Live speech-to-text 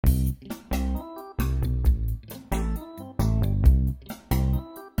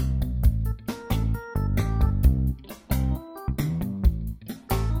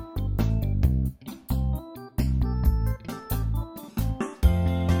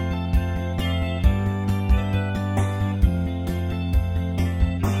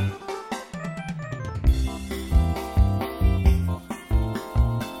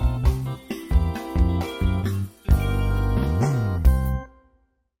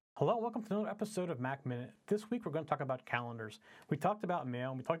Hello, welcome to another episode of Mac Minute. This week we're going to talk about calendars. We talked about mail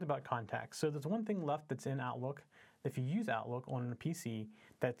and we talked about contacts. So there's one thing left that's in Outlook, if you use Outlook on a PC,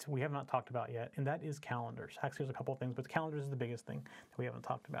 that we have not talked about yet, and that is calendars. Actually, there's a couple of things, but calendars is the biggest thing that we haven't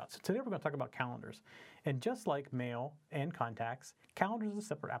talked about. So today we're going to talk about calendars. And just like mail and contacts, calendars is a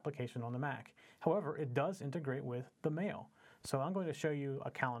separate application on the Mac. However, it does integrate with the mail. So I'm going to show you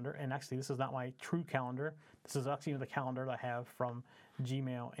a calendar, and actually this is not my true calendar. This is actually the calendar that I have from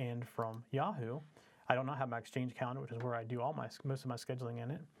Gmail and from Yahoo. I do not have my Exchange calendar, which is where I do most of my scheduling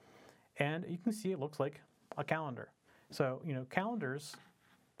in it. And you can see it looks like a calendar. So, calendars,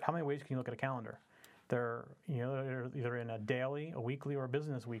 how many ways can you look at a calendar? They're either in a daily, a weekly, or a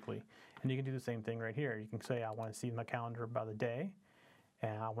business weekly. And you can do the same thing right here. You can say, I want to see my calendar by the day,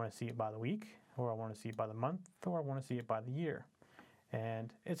 and I want to see it by the week, or I want to see it by the month, or I want to see it by the year.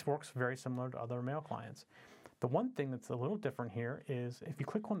 And it works very similar to other mail clients. The one thing that's a little different here is if you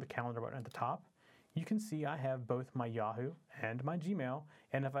click on the calendar button at the top, you can see I have both my Yahoo and my Gmail.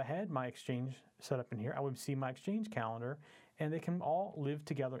 And if I had my Exchange set up in here, I would see my Exchange calendar, and they can all live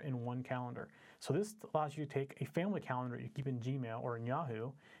together in one calendar. So this allows you to take a family calendar you keep in Gmail or in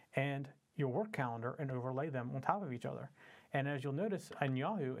Yahoo and your work calendar and overlay them on top of each other. And as you'll notice in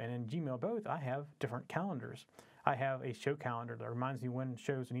Yahoo and in Gmail both, I have different calendars. I have a show calendar that reminds me when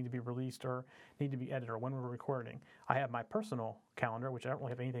shows need to be released or need to be edited or when we're recording. I have my personal calendar, which I don't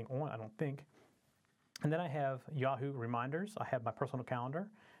really have anything on, I don't think. And then I have Yahoo reminders. I have my personal calendar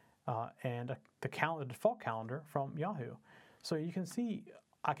and the default calendar from Yahoo. So you can see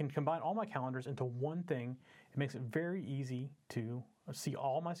I can combine all my calendars into one thing. It makes it very easy to see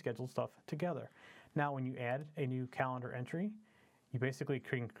all my scheduled stuff together. Now, when you add a new calendar entry, you basically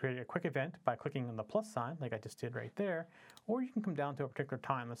can create a quick event by clicking on the plus sign, like I just did right there, or you can come down to a particular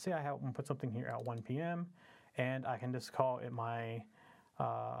time. Let's say I want to put something here at 1 p.m., and I can just call it my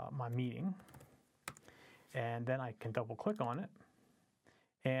meeting, and then I can double click on it,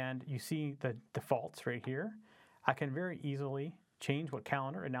 and you see the defaults right here. I can very easily change what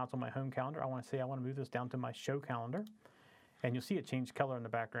calendar, and now it's on my home calendar. I want to move this down to my show calendar, and you'll see it change color in the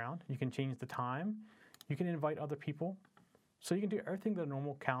background. You can change the time. You can invite other people. So you can do everything that a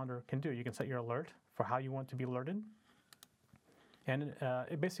normal calendar can do. You can set your alert for how you want to be alerted. And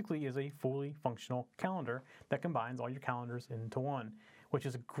it basically is a fully functional calendar that combines all your calendars into one, which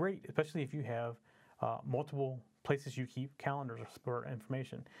is great, especially if you have multiple places you keep calendars or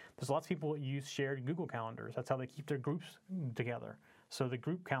information. There's lots of people that use shared Google calendars. That's how they keep their groups together. So the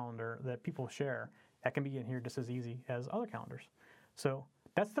group calendar that people share, that can be in here just as easy as other calendars. So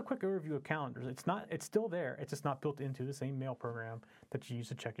that's the quick overview of calendars. It's still there. It's just not built into the same mail program that you use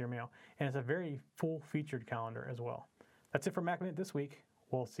to check your mail. And it's a very full-featured calendar as well. That's it for Mac Minute this week.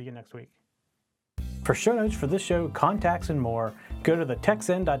 We'll see you next week. For show notes for this show, contacts, and more, go to the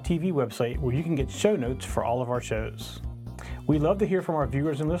TechZen.tv website where you can get show notes for all of our shows. We love to hear from our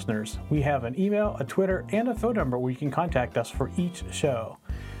viewers and listeners. We have an email, a Twitter, and a phone number where you can contact us for each show.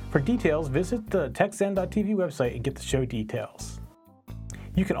 For details, visit the TechZen.tv website and get the show details.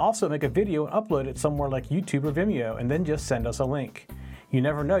 You can also make a video and upload it somewhere like YouTube or Vimeo and then just send us a link. You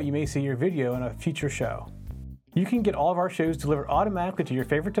never know, you may see your video in a future show. You can get all of our shows delivered automatically to your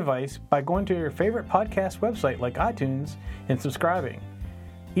favorite device by going to your favorite podcast website like iTunes and subscribing.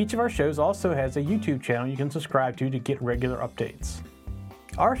 Each of our shows also has a YouTube channel you can subscribe to get regular updates.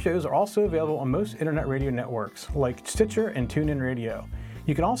 Our shows are also available on most internet radio networks like Stitcher and TuneIn Radio.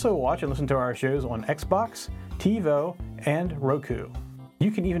 You can also watch and listen to our shows on Xbox, TiVo, and Roku. You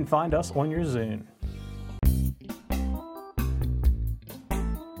can even find us on your Zune.